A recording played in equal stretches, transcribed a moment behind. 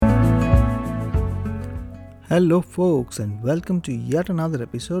Hello, folks, and welcome to yet another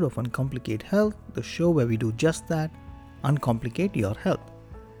episode of Uncomplicate Health, the show where we do just that, uncomplicate your health.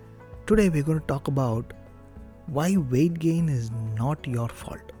 Today, we're going to talk about why weight gain is not your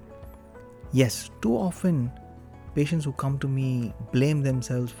fault. Yes, too often, patients who come to me blame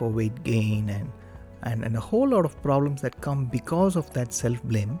themselves for weight gain and a whole lot of problems that come because of that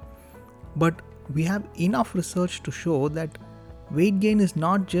self-blame. But we have enough research to show that weight gain is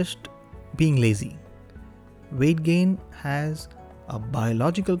not just being lazy. Weight gain has a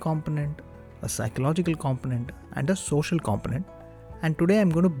biological component, a psychological component, and a social component. And today I'm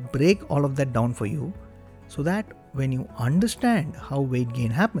going to break all of that down for you so that when you understand how weight gain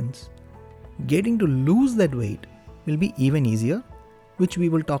happens, getting to lose that weight will be even easier, which we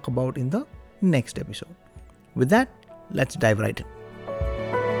will talk about in the next episode. With that, let's dive right in.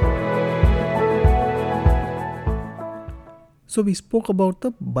 So we spoke about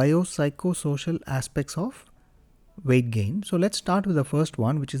the biopsychosocial aspects of weight gain. So let's start with the first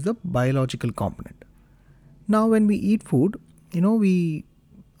one, which is the biological component. Now, when we eat food,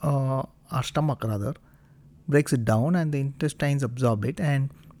 our stomach rather breaks it down and the intestines absorb it,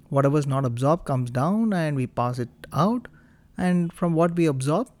 and whatever is not absorbed comes down and we pass it out. And from what we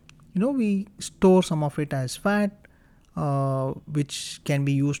absorb, we store some of it as fat, which can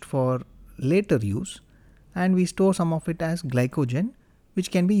be used for later use, and we store some of it as glycogen, which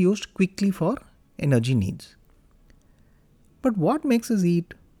can be used quickly for energy needs. But what makes us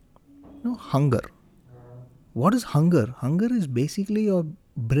eat? Hunger. What is hunger? Hunger is basically your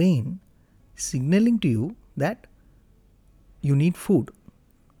brain signaling to you that you need food.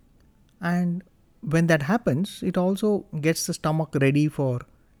 And when that happens, it also gets the stomach ready for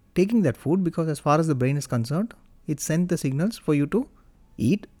taking that food, because as far as the brain is concerned, it sends the signals for you to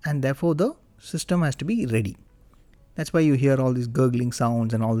eat, and therefore the system has to be ready. That's why you hear all these gurgling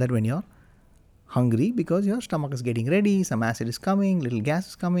sounds and all that when you're hungry, because your stomach is getting ready, some acid is coming, little gas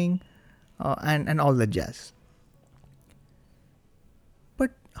is coming, and all that jazz.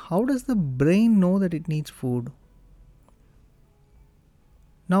 But how does the brain know that it needs food?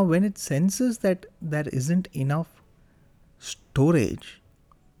 Now, when it senses that there isn't enough storage,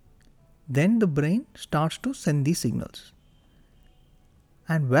 then the brain starts to send these signals.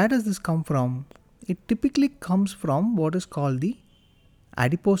 And where does this come from? It typically comes from what is called the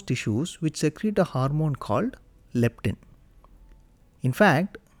adipose tissues, which secrete a hormone called leptin. In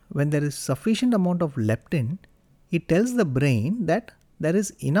fact, when there is sufficient amount of leptin, it tells the brain that there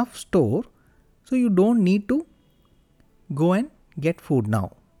is enough store, so you don't need to go and get food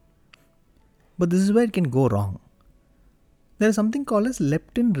now. But this is where it can go wrong. There is something called as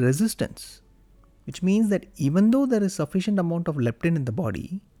leptin resistance, which means that even though there is sufficient amount of leptin in the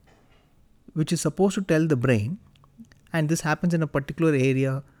body, which is supposed to tell the brain, and this happens in a particular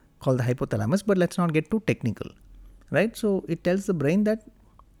area called the hypothalamus, but let's not get too technical, right? So it tells the brain that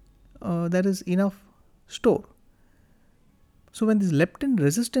there is enough store. So when this leptin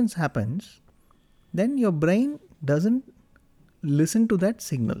resistance happens, then your brain doesn't listen to that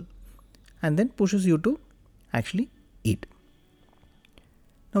signal and then pushes you to actually eat.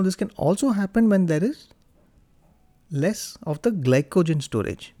 Now this can also happen when there is less of the glycogen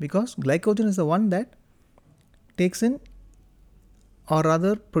storage, because glycogen is the one that takes in, or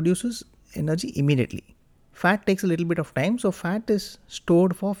rather produces, energy immediately. Fat takes a little bit of time, so fat is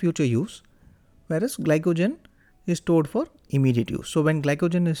stored for future use, whereas glycogen is stored for immediate use. So when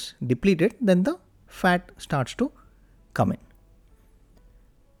glycogen is depleted, then the fat starts to come in.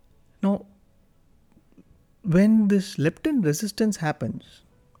 Now, when this leptin resistance happens,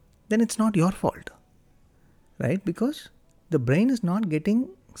 then it's not your fault, right? Because the brain is not getting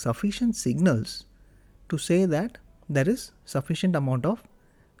sufficient signals to say that there is sufficient amount of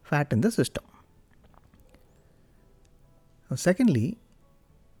fat in the system. Now, secondly,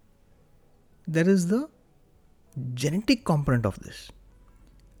 there is the genetic component of this.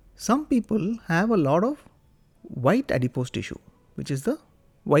 Some people have a lot of white adipose tissue, which is the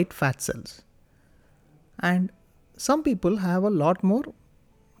white fat cells. And some people have a lot more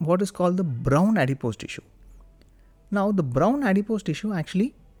what is called the brown adipose tissue. Now, the brown adipose tissue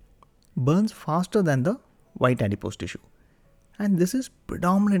actually burns faster than the white adipose tissue. And this is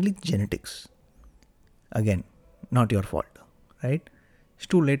predominantly genetics. Again, not your fault, right? It's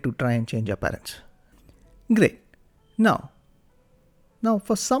too late to try and change your parents. Great. Now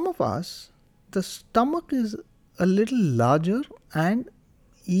for some of us, the stomach is a little larger and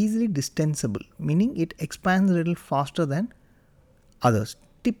easily distensible, meaning it expands a little faster than others.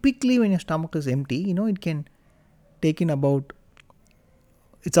 Typically, when your stomach is empty, it can take in about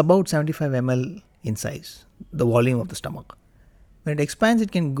 75 ml in size, the volume of the stomach. When it expands,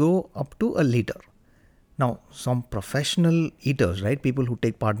 it can go up to a liter. Now, some professional eaters, right, people who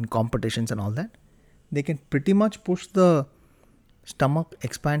take part in competitions and all that, they can pretty much push the stomach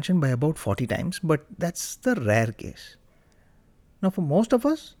expansion by about 40 times, but that's the rare case. Now, for most of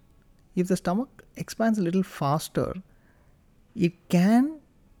us, if the stomach expands a little faster, it can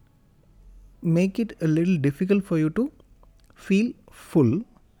make it a little difficult for you to feel full,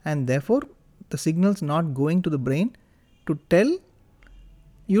 and therefore the signal's not going to the brain to tell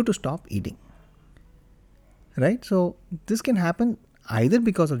you to stop eating. Right? So this can happen either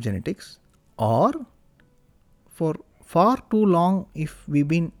because of genetics, or for far too long, if we've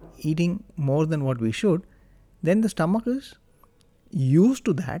been eating more than what we should, then the stomach is used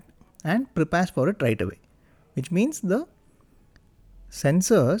to that and prepares for it right away, which means the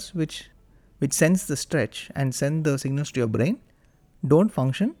sensors which sense the stretch and send the signals to your brain don't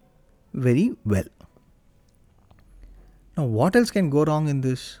function very well. Now, what else can go wrong in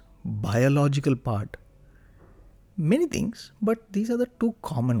this biological part? Many things, but these are the two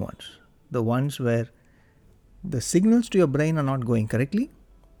common ones. The ones where the signals to your brain are not going correctly,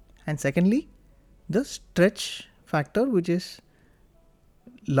 and secondly, the stretch factor, which is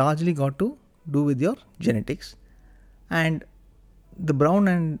largely got to do with your genetics, and the brown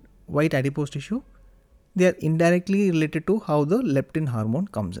and white adipose tissue, they are indirectly related to how the leptin hormone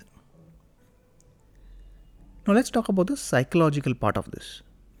comes in. Now let's talk about the psychological part of this.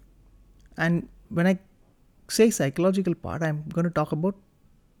 And when I say psychological part, I'm going to talk about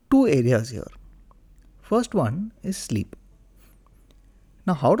two areas here. First one is sleep.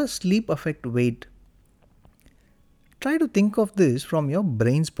 Now, how does sleep affect weight? Try to think of this from your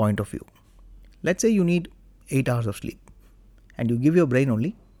brain's point of view. Let's say you need 8 hours of sleep and you give your brain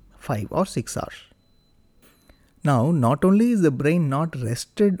only 5 or 6 hours. Now, not only is the brain not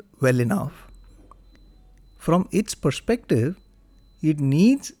rested well enough, from its perspective, it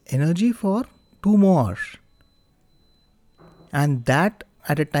needs energy for 2 more hours. And that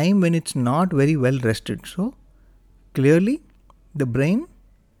at a time when it's not very well rested. So, clearly, the brain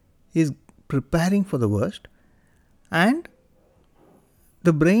is preparing for the worst, and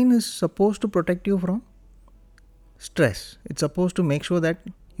the brain is supposed to protect you from stress. It's supposed to make sure that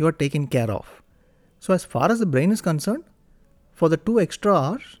you are taken care of. So, as far as the brain is concerned, for the 2 extra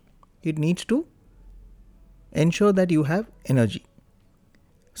hours, it needs to ensure that you have energy.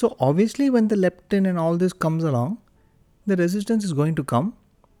 So, obviously, when the leptin and all this comes along, the resistance is going to come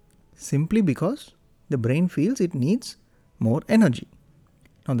simply because the brain feels it needs more energy.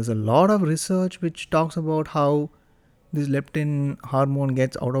 Now, there's a lot of research which talks about how this leptin hormone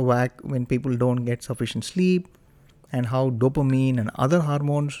gets out of whack when people don't get sufficient sleep, and how dopamine and other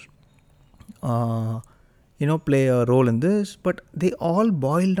hormones play a role in this. But they all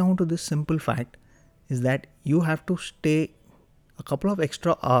boil down to this simple fact, is that you have to stay a couple of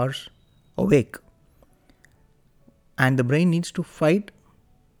extra hours awake, and the brain needs to fight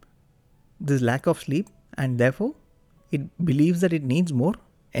this lack of sleep, and therefore it believes that it needs more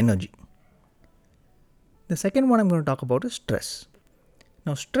energy. The second one I'm going to talk about is stress.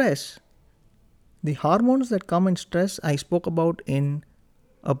 Now, stress, the hormones that come in stress, I spoke about in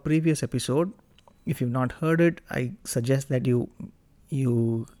a previous episode. If you've not heard it, I suggest that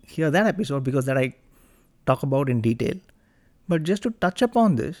you hear that episode, because that I talk about in detail. But just to touch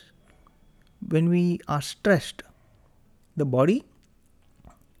upon this, when we are stressed, the body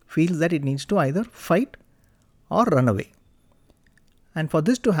feels that it needs to either fight or run away. And for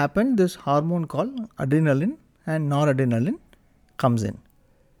this to happen, this hormone called adrenaline and noradrenaline comes in.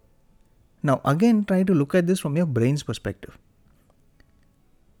 Now, again, try to look at this from your brain's perspective.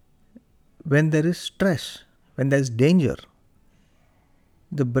 When there is stress, when there is danger,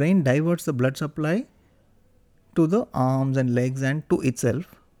 the brain diverts the blood supply to the arms and legs and to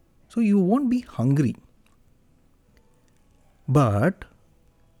itself, so you won't be hungry. But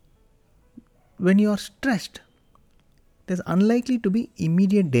when you are stressed, there's unlikely to be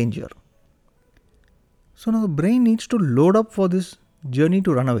immediate danger. So now the brain needs to load up for this journey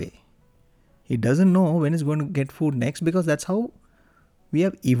to run away. It doesn't know when it's going to get food next, because that's how we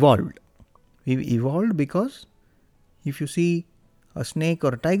have evolved. We've evolved because if you see a snake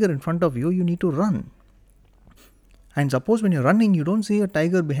or a tiger in front of you, you need to run. And suppose when you're running, you don't see a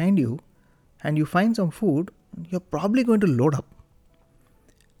tiger behind you and you find some food, you're probably going to load up.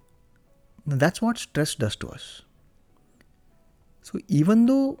 Now that's what stress does to us. So even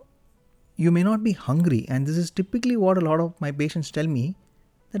though you may not be hungry, and this is typically what a lot of my patients tell me,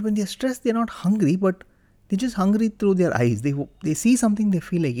 that when they're stressed, they're not hungry, but they're just hungry through their eyes. They see something, they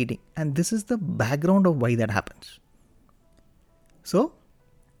feel like eating. And this is the background of why that happens. So,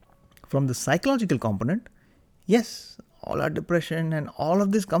 from the psychological component, yes, all our depression and all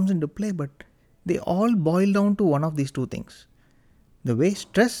of this comes into play, but they all boil down to one of these two things. The way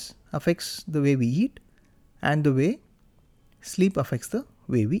stress affects the way we eat, and the way sleep affects the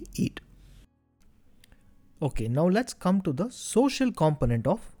way we eat. Okay, now let's come to the social component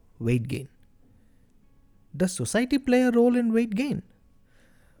of weight gain. Does society play a role in weight gain?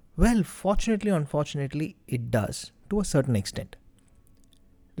 Well, fortunately or unfortunately, it does to a certain extent.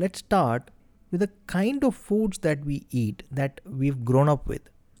 Let's start with the kind of foods that we eat that we've grown up with.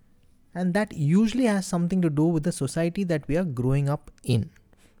 And that usually has something to do with the society that we are growing up in,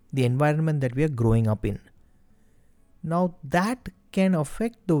 the environment that we are growing up in. Now, that can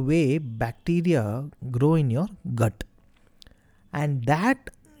affect the way bacteria grow in your gut. And that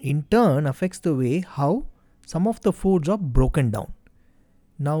in turn affects the way how some of the foods are broken down.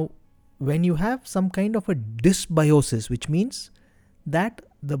 Now, when you have some kind of a dysbiosis, which means that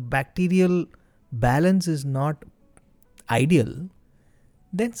the bacterial balance is not ideal,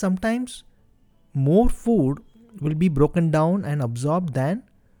 then sometimes more food will be broken down and absorbed than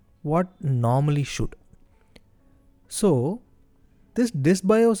what normally should. So, this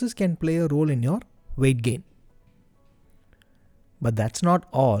dysbiosis can play a role in your weight gain. But that's not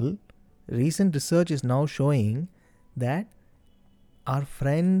all. Recent research is now showing that our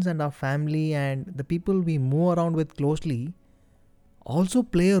friends and our family and the people we move around with closely also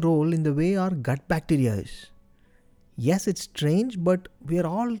play a role in the way our gut bacteria is. Yes, it's strange, but we are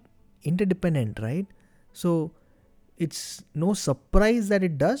all interdependent, right? So it's no surprise that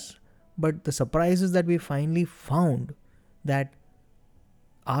it does, but the surprise is that we finally found that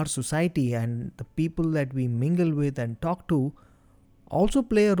our society and the people that we mingle with and talk to also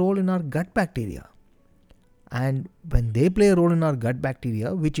play a role in our gut bacteria. And when they play a role in our gut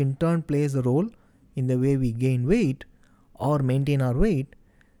bacteria, which in turn plays a role in the way we gain weight or maintain our weight,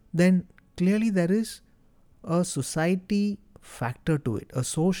 then clearly there is a society factor to it, a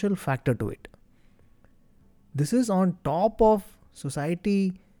social factor to it. This is on top of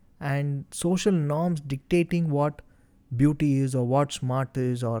society and social norms dictating what beauty is or what smart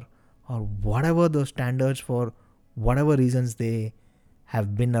is or whatever the standards for whatever reasons they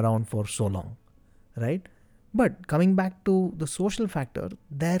have been around for so long, right? But coming back to the social factor,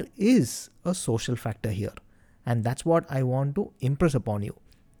 there is a social factor here, and that's what I want to impress upon you.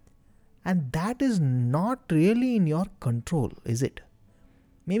 And that is not really in your control, is it?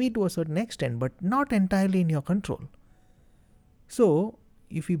 Maybe to a certain extent, but not entirely in your control. So,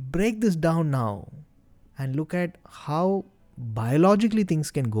 if we break this down now and look at how biologically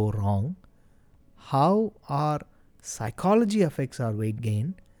things can go wrong, how our psychology affects our weight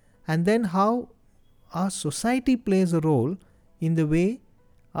gain, and then how our society plays a role in the way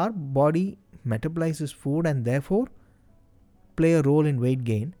our body metabolizes food and therefore play a role in weight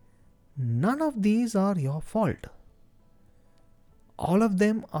gain, none of these are your fault. All of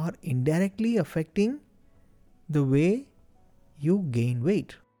them are indirectly affecting the way you gain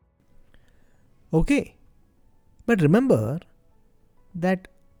weight. Okay, but remember that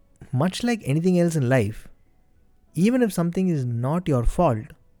much like anything else in life, even if something is not your fault,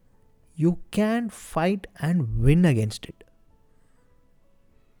 you can fight and win against it.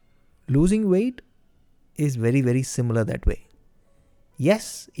 Losing weight is very, very similar that way.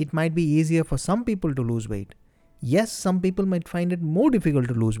 Yes, it might be easier for some people to lose weight. Yes, some people might find it more difficult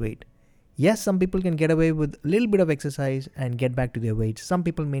to lose weight. Yes, some people can get away with a little bit of exercise and get back to their weight. Some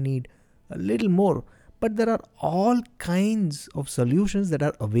people may need a little more. But there are all kinds of solutions that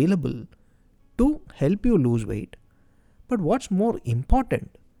are available to help you lose weight. But what's more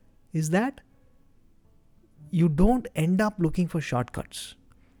important is that you don't end up looking for shortcuts.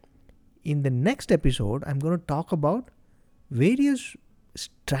 In the next episode, I'm going to talk about various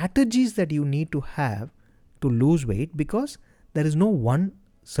strategies that you need to have to lose weight, because there is no one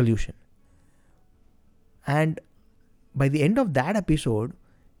solution. And by the end of that episode,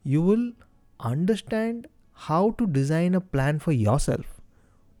 you will understand how to design a plan for yourself.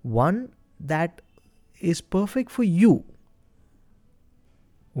 One that is perfect for you.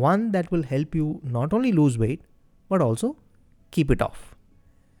 One that will help you not only lose weight, but also keep it off.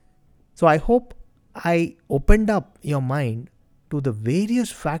 So I hope I opened up your mind to the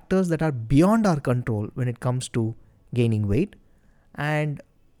various factors that are beyond our control when it comes to gaining weight. And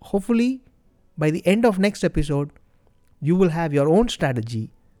hopefully by the end of next episode, you will have your own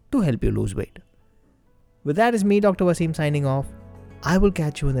strategy to help you lose weight. With that is me, Dr. Wasim, signing off. I will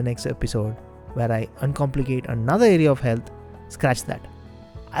catch you in the next episode where I uncomplicate another area of health. Scratch that.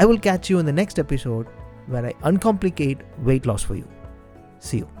 I will catch you in the next episode where I uncomplicate weight loss for you.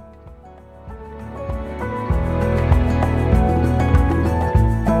 See you.